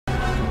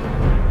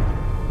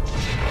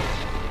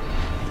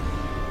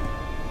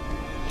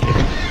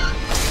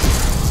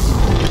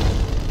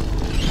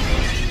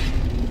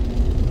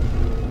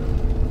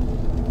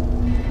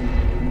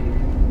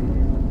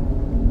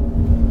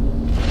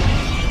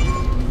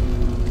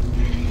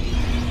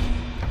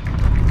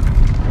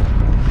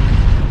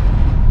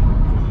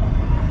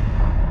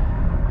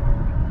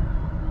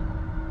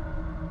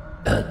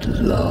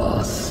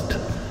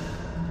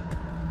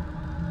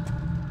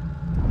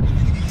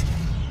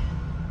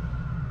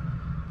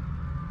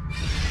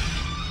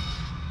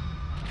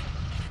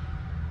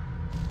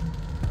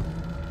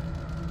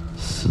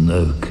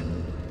Snoke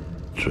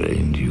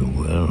trained you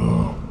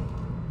well.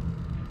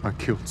 I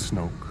killed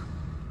Snoke.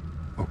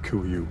 I'll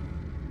kill you.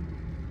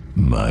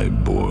 My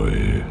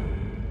boy,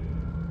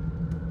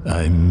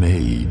 I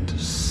made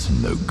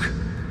Snoke.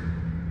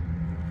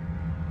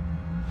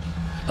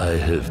 I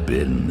have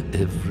been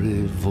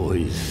every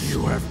voice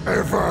you have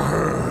ever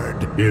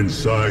heard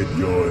inside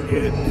your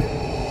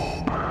head.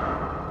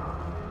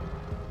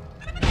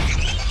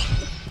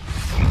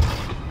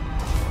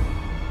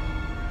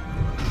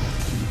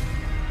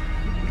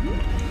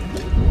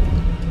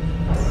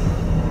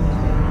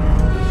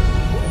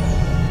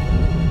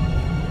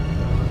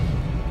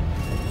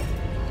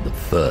 The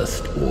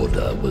First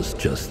Order was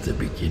just the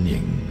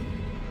beginning.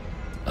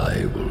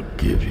 I will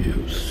give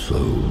you so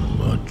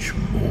much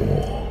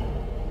more.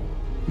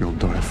 You'll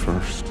die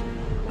first.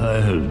 I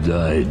have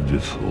died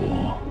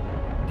before.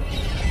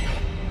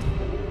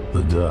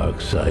 The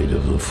dark side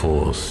of the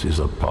Force is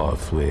a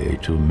pathway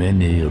to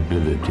many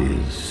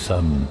abilities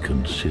some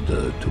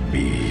consider to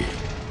be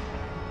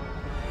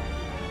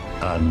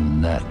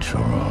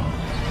unnatural.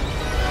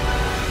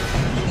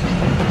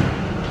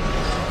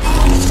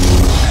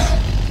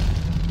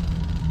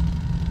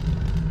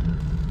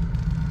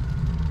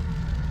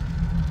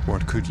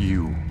 What could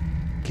you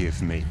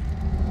give me?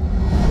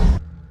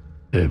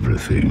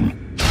 Everything.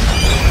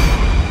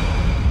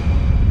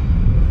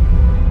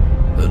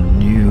 A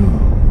new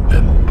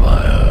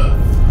empire.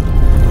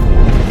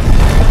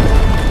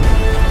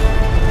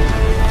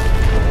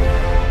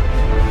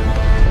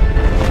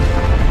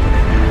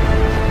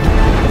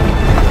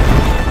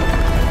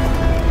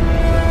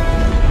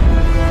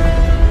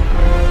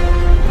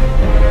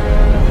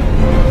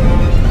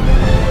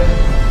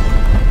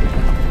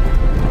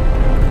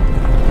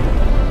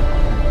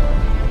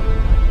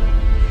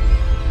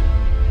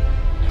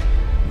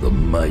 The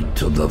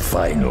might of the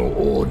Final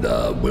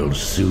Order will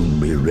soon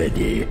be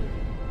ready.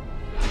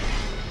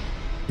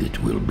 It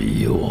will be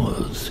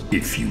yours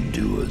if you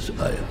do as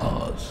I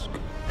ask.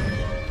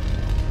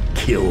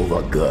 Kill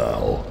the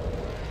girl,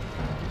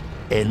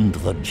 end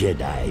the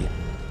Jedi,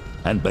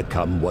 and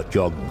become what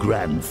your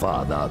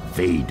grandfather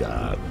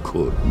Vader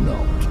could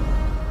not.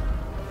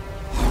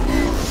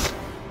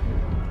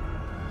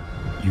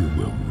 You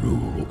will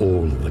rule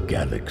all the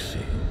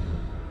galaxy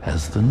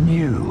as the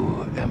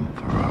new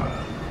Emperor.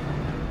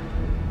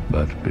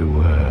 But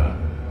beware.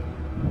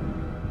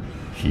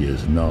 She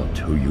is not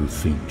who you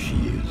think she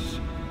is.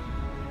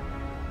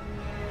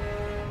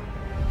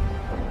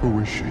 Who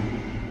is she?